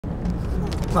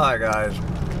Hi guys.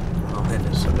 Well, it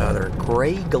is another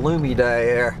gray, gloomy day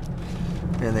here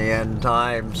in the end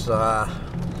times. That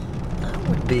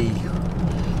would be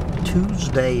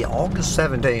Tuesday, August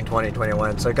 17,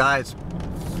 2021. So guys,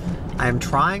 I'm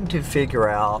trying to figure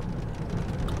out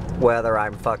whether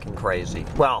I'm fucking crazy.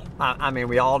 Well, I mean,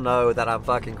 we all know that I'm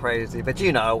fucking crazy, but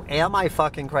you know, am I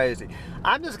fucking crazy?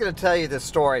 I'm just going to tell you this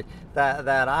story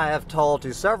that I have told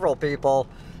to several people,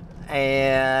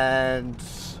 and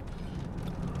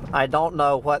I don't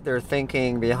know what they're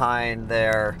thinking behind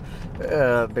their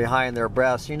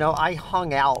breaths. You know, I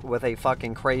hung out with a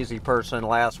fucking crazy person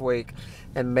last week,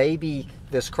 and maybe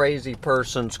this crazy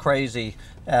person's crazy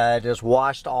just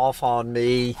washed off on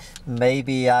me.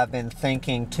 Maybe I've been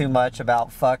thinking too much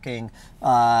about fucking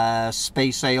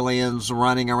space aliens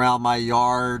running around my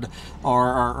yard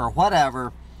or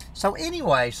whatever. So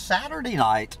anyway, Saturday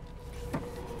night,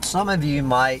 some of you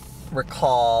might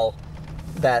recall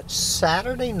that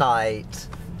Saturday night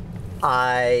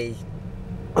I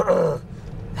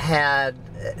had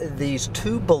these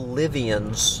two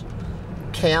Bolivians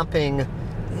camping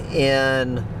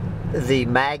in the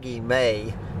Maggie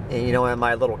May, and, you know, in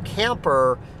my little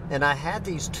camper, and I had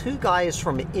these two guys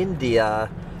from India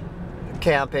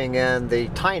camping in the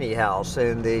tiny house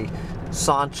in the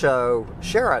Sancho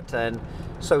Sheraton.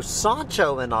 So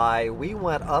Sancho and I, we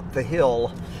went up the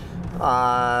hill.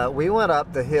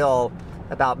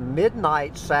 About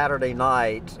midnight Saturday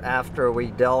night, after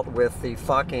we dealt with the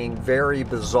fucking very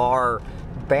bizarre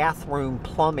bathroom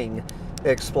plumbing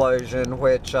explosion,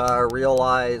 which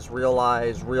realize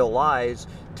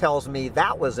tells me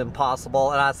that was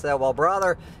impossible. And I said, well,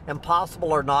 brother,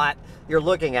 impossible or not, you're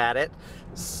looking at it.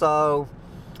 So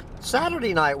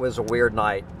Saturday night was a weird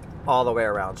night all the way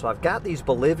around. So I've got these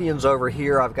Bolivians over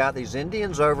here, I've got these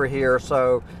Indians over here,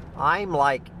 so I'm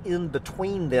like in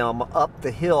between them up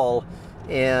the hill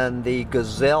in the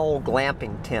Gazelle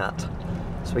glamping tent.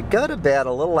 So we go to bed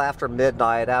a little after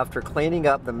midnight after cleaning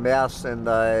up the mess in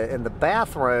the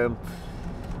bathroom.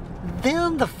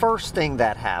 Then the first thing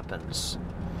that happens,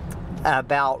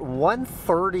 about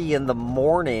 1:30 in the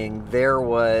morning, there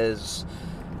was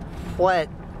what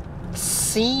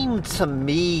seemed to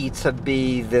me to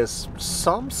be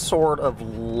some sort of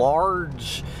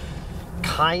large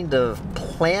kind of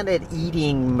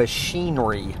planet-eating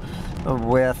machinery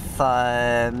with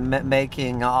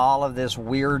making all of this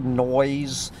weird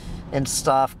noise and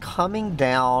stuff coming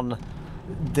down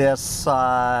this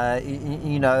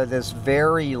you know, this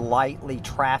very lightly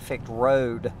trafficked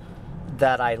road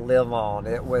that I live on.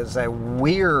 It was a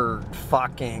weird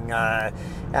fucking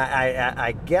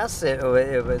I guess it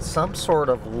was some sort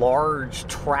of large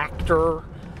tractor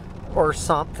or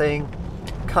something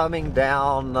coming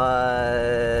down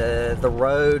the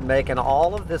road, making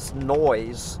all of this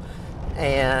noise.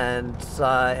 And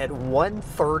at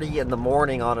 1:30 in the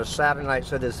morning on a Saturday night,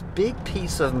 so this big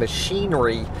piece of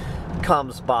machinery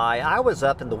comes by. I was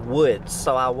up in the woods,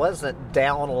 so I wasn't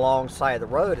down alongside the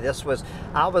road.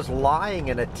 I was lying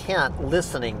in a tent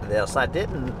listening to this. I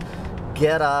didn't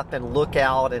get up and look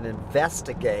out and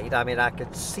investigate. I mean, I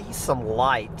could see some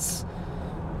lights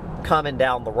coming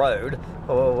down the road,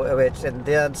 and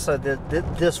then so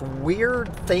this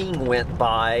weird thing went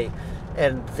by,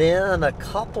 and then a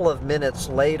couple of minutes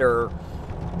later,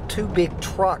 two big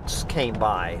trucks came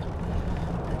by,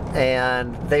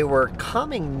 and they were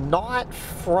coming not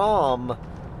from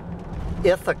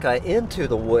Ithaca into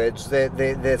the woods. This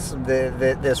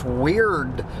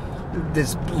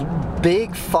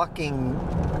big fucking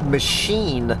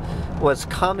machine was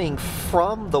coming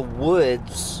from the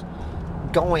woods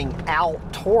going out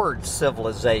towards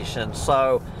civilization.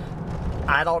 So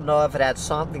I don't know if it had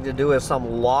something to do with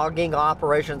some logging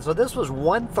operation. So this was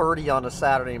 1:30 on a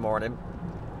Saturday morning.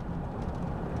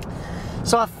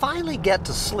 So I finally get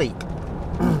to sleep.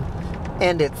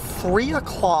 And at 3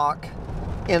 o'clock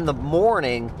in the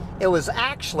morning, it was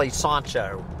actually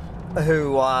Sancho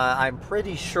who I'm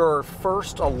pretty sure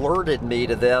first alerted me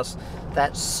to this,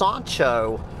 that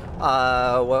Sancho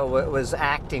was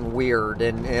acting weird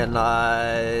and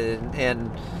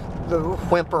the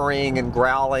whimpering and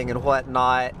growling and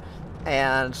whatnot.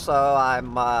 And so I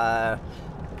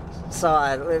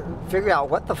figured out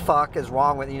what the fuck is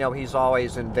wrong with, you know, he's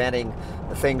always inventing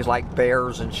things like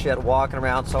bears and shit walking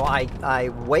around. So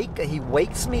he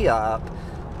wakes me up,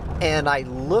 and I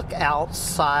look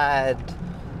outside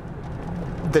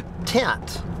the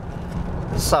tent.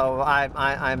 So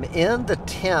I'm in the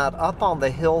tent up on the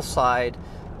hillside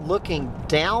looking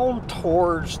down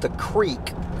towards the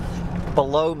creek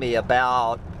below me.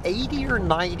 About 80 or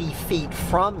 90 feet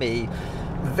from me,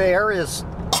 there is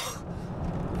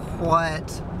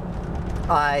what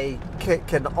I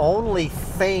can only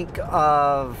think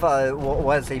of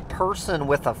was a person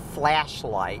with a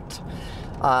flashlight.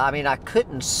 I mean, I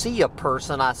couldn't see a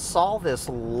person. I saw this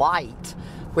light,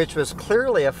 which was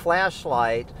clearly a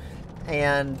flashlight,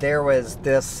 and there was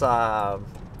this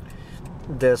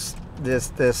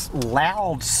this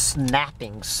loud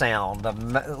snapping sound,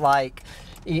 like,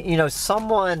 you know,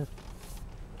 someone.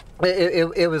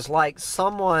 It was like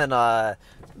someone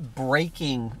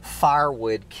breaking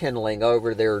firewood kindling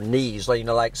over their knees, you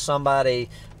know, like somebody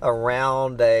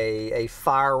around a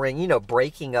fire ring, you know,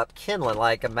 breaking up kindling.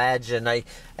 Like, imagine a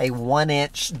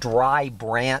 1-inch dry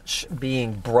branch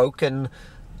being broken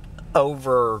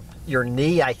over your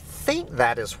knee. I think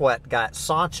that is what got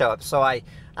Sancho up. So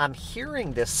I'm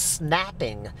hearing this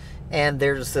snapping, and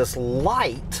there's this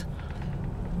light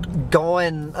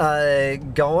going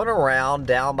around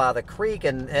down by the creek.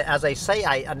 And as I say,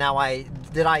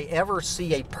 did I ever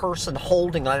see a person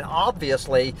holding on?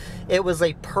 Obviously, it was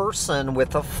a person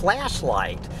with a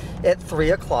flashlight at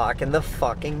 3 o'clock in the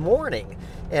fucking morning.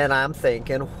 And I'm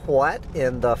thinking, what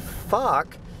in the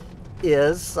fuck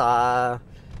is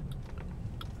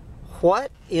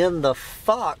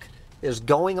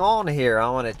going on here? I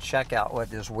want to check out what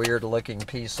this weird looking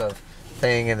piece of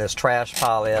thing in this trash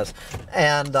pile is.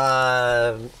 And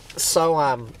so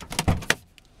I'm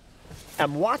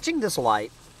watching this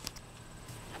light,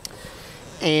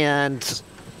 and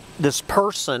this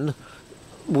person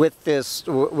with this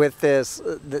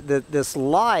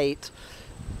light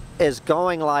is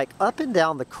going like up and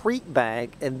down the creek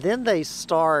bank, and then they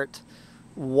start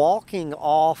walking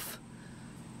off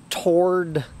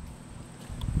toward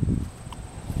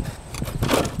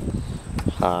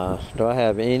do I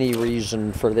have any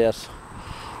reason for this?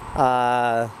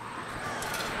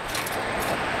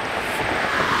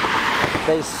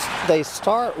 They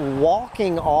start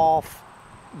walking off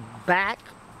back,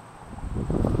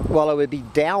 well, it would be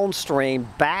downstream,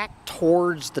 back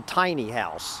towards the tiny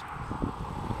house.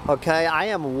 Okay, I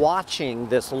am watching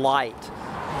this light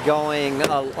going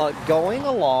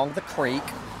along the creek.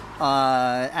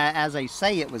 As I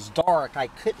say, it was dark. I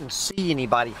couldn't see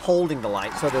anybody holding the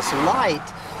light. So this light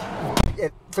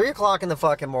at 3 o'clock in the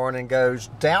fucking morning goes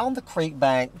down the creek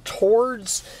bank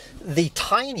towards the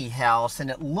tiny house, and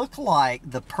it looked like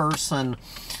the person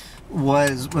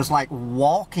was like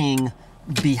walking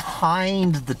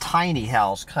behind the tiny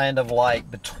house, kind of like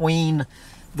between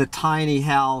the tiny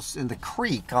house and the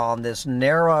creek on this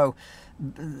narrow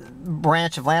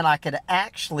branch of land. I could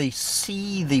actually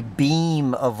see the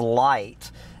beam of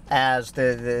light, as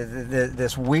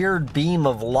this weird beam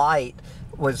of light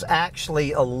was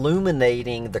actually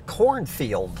illuminating the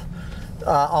cornfield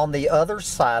on the other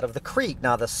side of the creek.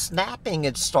 Now, the snapping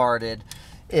had started.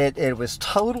 It was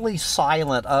totally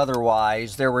silent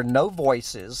otherwise. There were no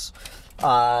voices.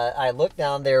 I looked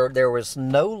down there. There was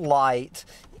no light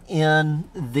in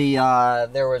the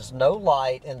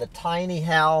tiny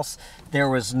house. There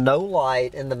was no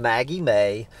light in the Maggie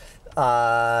May.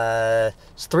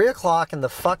 It's 3 o'clock in the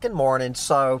fucking morning,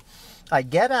 so I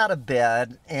get out of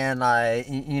bed, and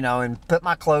and put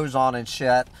my clothes on and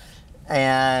shit,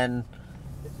 and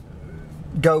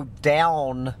go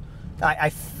down.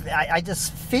 I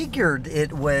just figured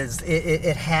it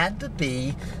had to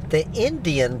be the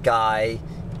Indian guy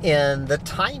in the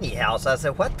tiny house. I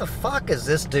said, what the fuck is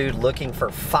this dude looking for?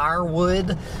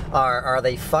 Firewood? Are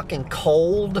they fucking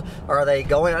cold? Are they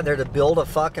going out there to build a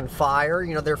fucking fire?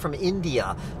 You know, they're from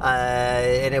India.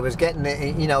 And it was getting,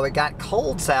 it got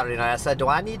cold Saturday night. I said, do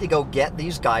I need to go get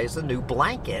these guys a new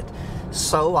blanket?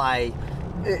 So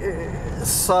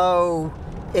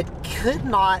it could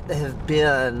not have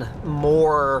been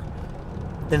more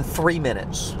than 3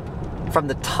 minutes from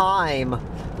the time,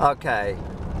 okay,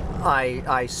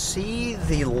 I see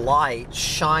the light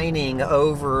shining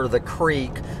over the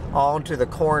creek onto the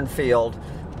cornfield.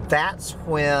 That's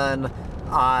when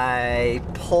I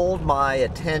pulled my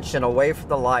attention away from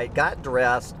the light, got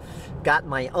dressed, got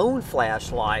my own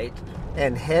flashlight,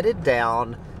 and headed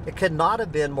down. It could not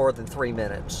have been more than 3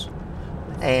 minutes.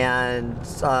 And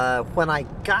when I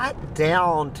got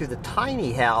down to the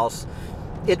tiny house,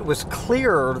 it was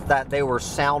clear that they were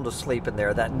sound asleep in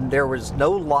there, that there was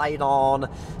no light on,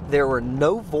 there were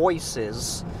no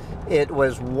voices. It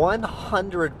was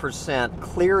 100%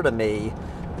 clear to me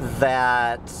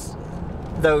that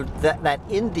that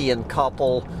Indian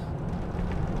couple,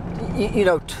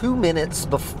 3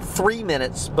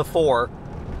 minutes before,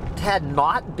 had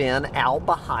not been out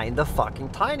behind the fucking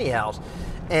tiny house.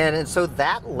 And so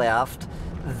that left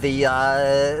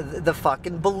the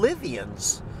fucking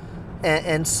Bolivians.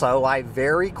 And so I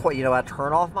I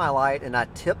turn off my light and I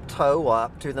tiptoe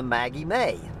up to the Maggie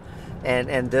May.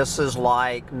 and this is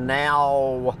like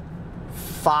now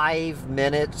 5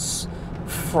 minutes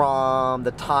from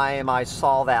the time I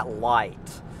saw that light.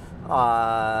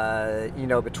 You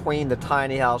know, between the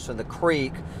tiny house and the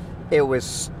creek, it was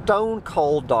stone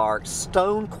cold dark,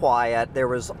 stone quiet. There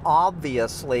was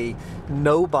obviously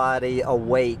nobody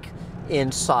awake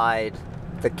inside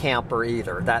the camper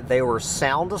either. That they were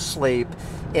sound asleep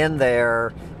in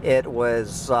there. It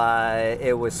was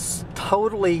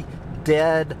totally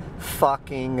dead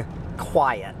fucking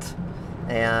quiet.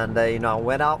 And you know, I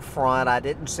went out front. I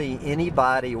didn't see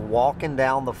anybody walking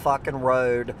down the fucking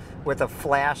road with a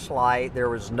flashlight. There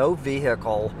was no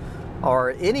vehicle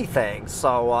or anything.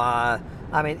 So I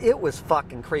mean, it was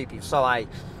fucking creepy. So I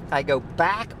go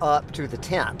back up to the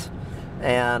tent,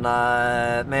 and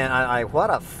man, what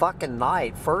a fucking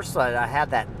night. First I had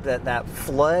that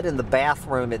flood in the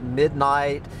bathroom at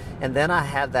midnight, and then I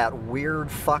had that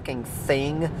weird fucking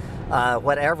thing,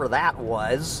 whatever that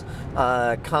was,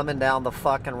 coming down the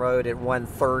fucking road at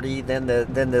 1:30.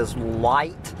 Then this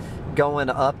light going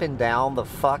up and down the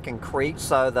fucking creek.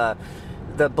 So the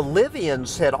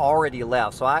Bolivians had already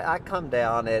left. So I come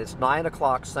down, it's 9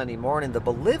 o'clock Sunday morning. The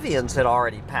Bolivians had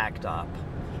already packed up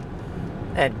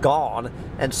and gone.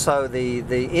 And so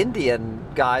the Indian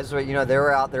guys, you know, they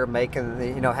were out there making,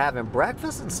 you know, having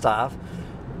breakfast and stuff.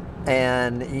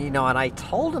 And, you know, and I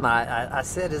told him, I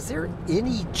said, is there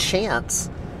any chance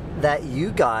that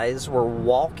you guys were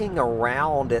walking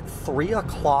around at 3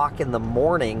 o'clock in the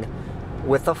morning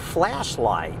with a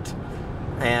flashlight?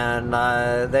 And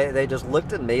they just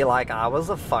looked at me like I was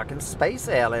a fucking space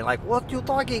alien. Like, what you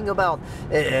talking about?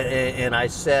 And I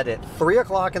said, at 3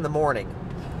 o'clock in the morning,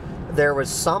 there was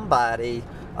somebody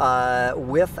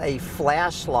with a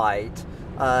flashlight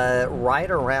right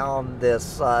around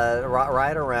this,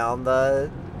 right around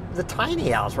the tiny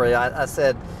house. Where I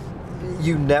said,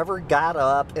 you never got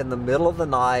up in the middle of the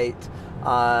night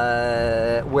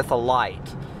with a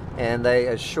light. And they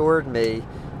assured me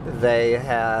they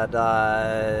had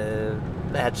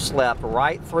slept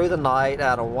right through the night,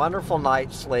 had a wonderful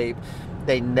night's sleep.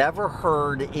 They never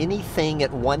heard anything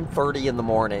at 1:30 in the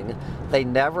morning. They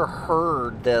never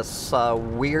heard this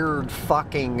weird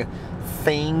fucking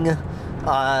thing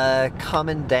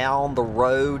coming down the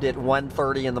road at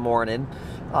 1:30 in the morning.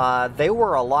 They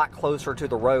were a lot closer to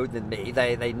the road than me.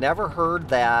 They never heard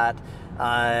that.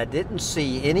 Didn't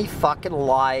see any fucking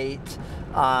light.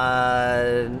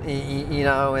 You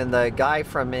know, and the guy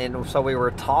from, and so we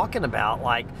were talking about,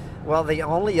 like, well, the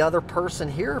only other person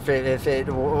here, if it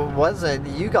wasn't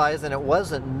you guys and it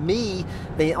wasn't me,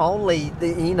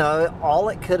 you know, all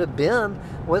it could have been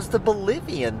was the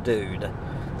Bolivian dude.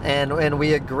 And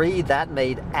we agreed that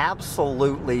made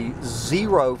absolutely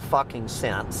zero fucking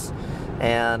sense.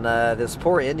 And this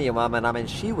poor Indian woman, I mean,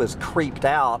 she was creeped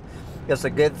out. It's a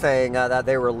good thing that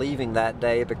they were leaving that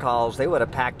day, because they would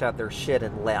have packed up their shit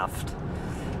and left.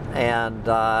 And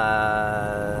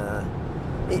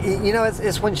you know,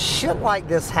 it's when shit like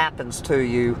this happens to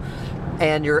you,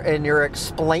 and you're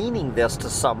explaining this to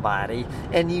somebody,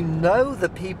 and you know the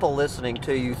people listening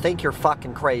to you think you're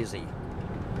fucking crazy.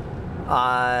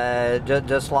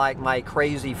 Just like my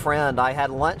crazy friend I had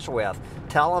lunch with,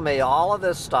 telling me all of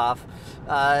this stuff.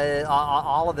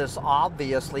 All of this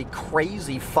obviously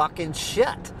crazy fucking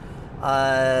shit,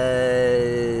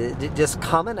 just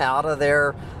coming out of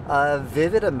their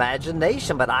vivid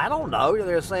imagination. But I don't know,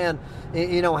 they're saying,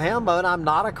 you know, Hambone, I'm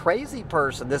not a crazy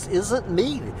person. This isn't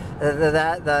me.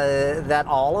 That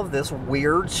all of this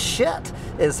weird shit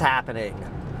is happening.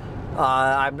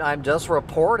 I'm just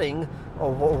reporting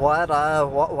what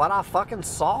I fucking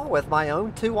saw with my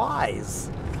own 2 eyes.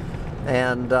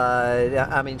 And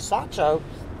I mean, Sancho,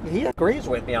 he agrees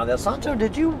with me on this. Sancho,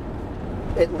 did you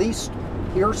at least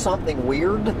hear something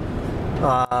weird?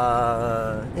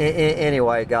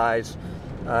 Anyway, guys,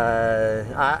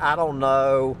 I don't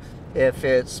know if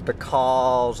it's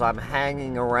because I'm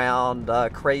hanging around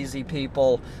crazy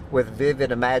people with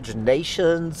vivid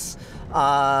imaginations,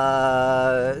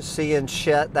 seeing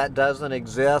shit that doesn't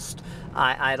exist.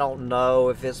 I don't know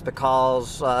if it's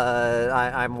because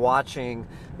I'm watching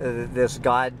this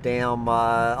goddamn,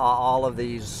 all of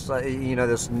these, you know,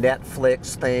 this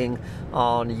Netflix thing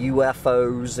on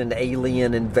UFOs and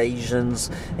alien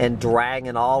invasions, and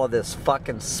dragging all of this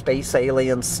fucking space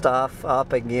alien stuff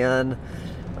up again.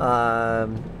 I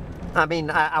mean,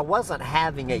 I wasn't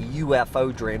having a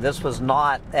UFO dream. This was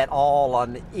not at all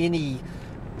on any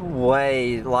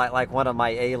way like one of my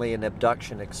alien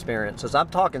abduction experiences. I'm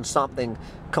talking something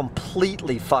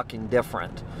completely fucking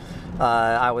different.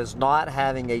 I was not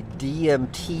having a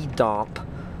DMT dump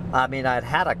I mean, I'd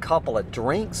had a couple of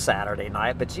drinks Saturday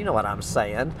night, but you know what I'm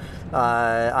saying.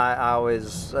 I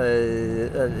was,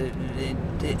 it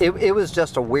was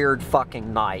just a weird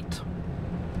fucking night.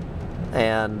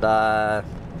 And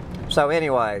so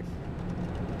anyway,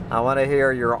 I want to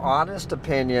hear your honest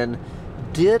opinion.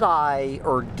 Did I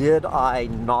or did I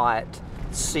not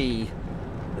see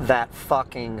that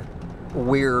fucking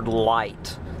weird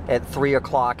light at 3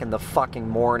 o'clock in the fucking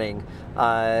morning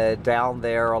down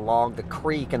there along the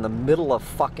creek in the middle of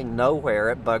fucking nowhere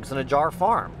at Bugs in a Jar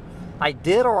Farm? I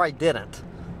did or I didn't.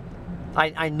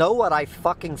 I know what I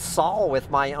fucking saw with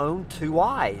my own 2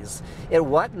 eyes. It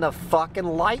wasn't a fucking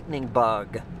lightning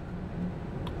bug.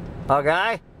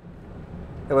 Okay?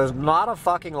 It was not a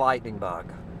fucking lightning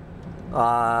bug.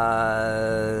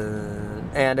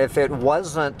 And if it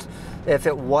wasn't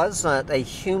a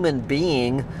human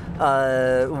being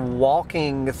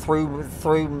walking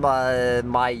through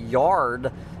my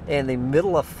yard in the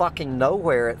middle of fucking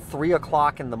nowhere at 3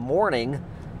 o'clock in the morning,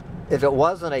 if it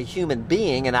wasn't a human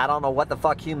being, and I don't know what the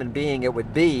fuck human being it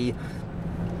would be,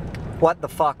 what the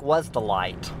fuck was the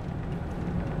light?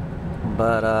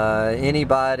 But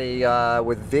anybody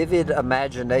with vivid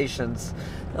imaginations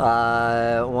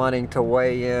wanting to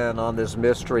weigh in on this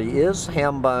mystery, is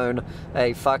Hambone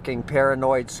a fucking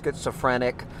paranoid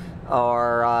schizophrenic,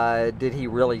 or did he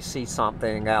really see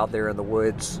something out there in the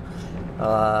woods?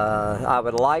 I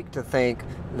would like to think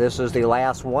this is the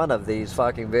last one of these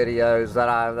fucking videos that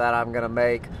I'm gonna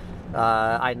make.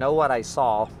 I know what I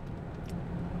saw.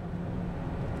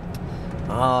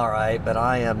 All right, but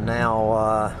I am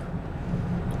now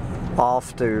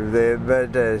off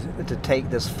to take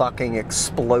this fucking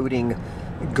exploding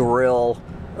grill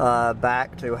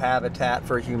back to Habitat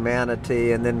for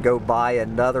Humanity, and then go buy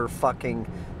another fucking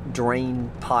drain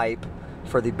pipe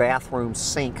for the bathroom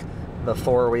sink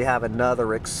before we have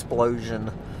another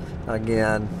explosion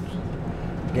again.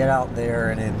 Get out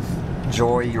there and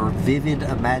enjoy your vivid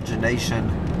imagination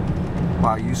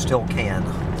while you still can.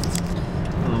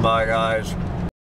 Bye, guys.